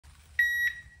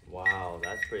Wow,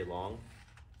 that's pretty long.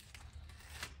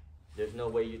 There's no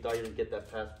way you thought you would get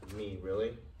that past me,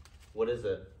 really? What is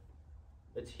it?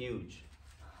 It's huge.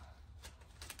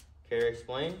 Care to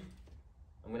explain?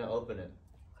 I'm gonna open it.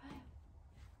 Okay.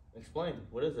 Explain.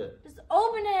 What is it? Just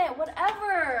open it,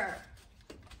 whatever.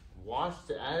 Watch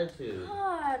the attitude.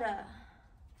 God.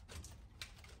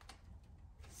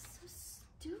 So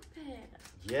stupid.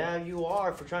 Yeah, you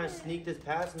are for trying to sneak this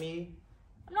past me.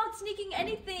 I'm not sneaking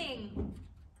anything.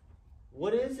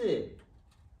 What is it?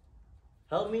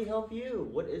 Help me help you.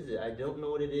 What is it? I don't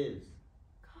know what it is.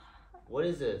 God. What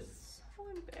is this? So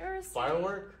embarrassing.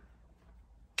 Firework?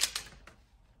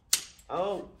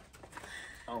 Oh.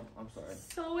 Oh, I'm sorry.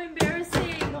 So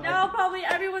embarrassing. No, Now probably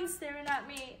everyone's staring at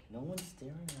me. No one's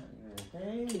staring at you.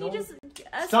 Hey, Can no you just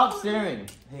Stop escort staring. me?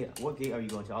 Hey, what gate are you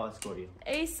going to? I'll escort you.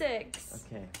 A6.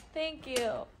 Okay. Thank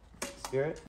you. Spirit?